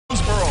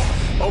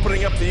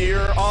opening up the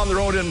year on the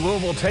road in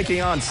Louisville,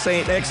 taking on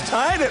St. X.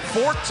 Tied at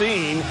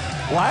 14.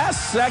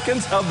 Last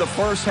seconds of the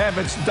first half.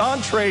 It's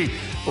Dontre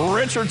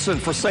Richardson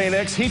for St.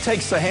 X. He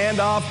takes the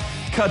handoff,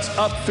 cuts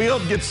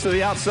upfield, gets to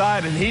the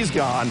outside, and he's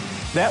gone.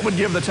 That would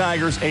give the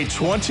Tigers a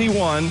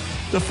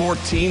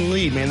 21-14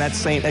 lead. Man, that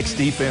St. X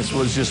defense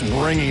was just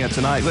bringing it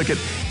tonight. Look at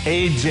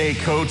A.J.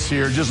 Coates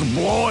here, just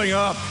blowing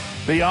up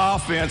the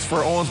offense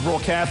for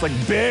Owensboro Catholic.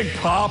 Big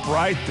pop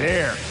right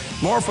there.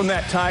 More from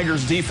that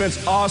Tigers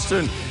defense.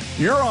 Austin,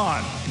 you're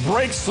on.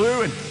 Breaks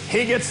through, and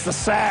he gets the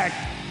sack.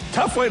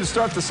 Tough way to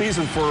start the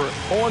season for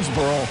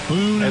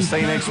Owensboro as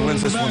St. X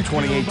wins this one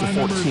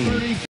 28-14.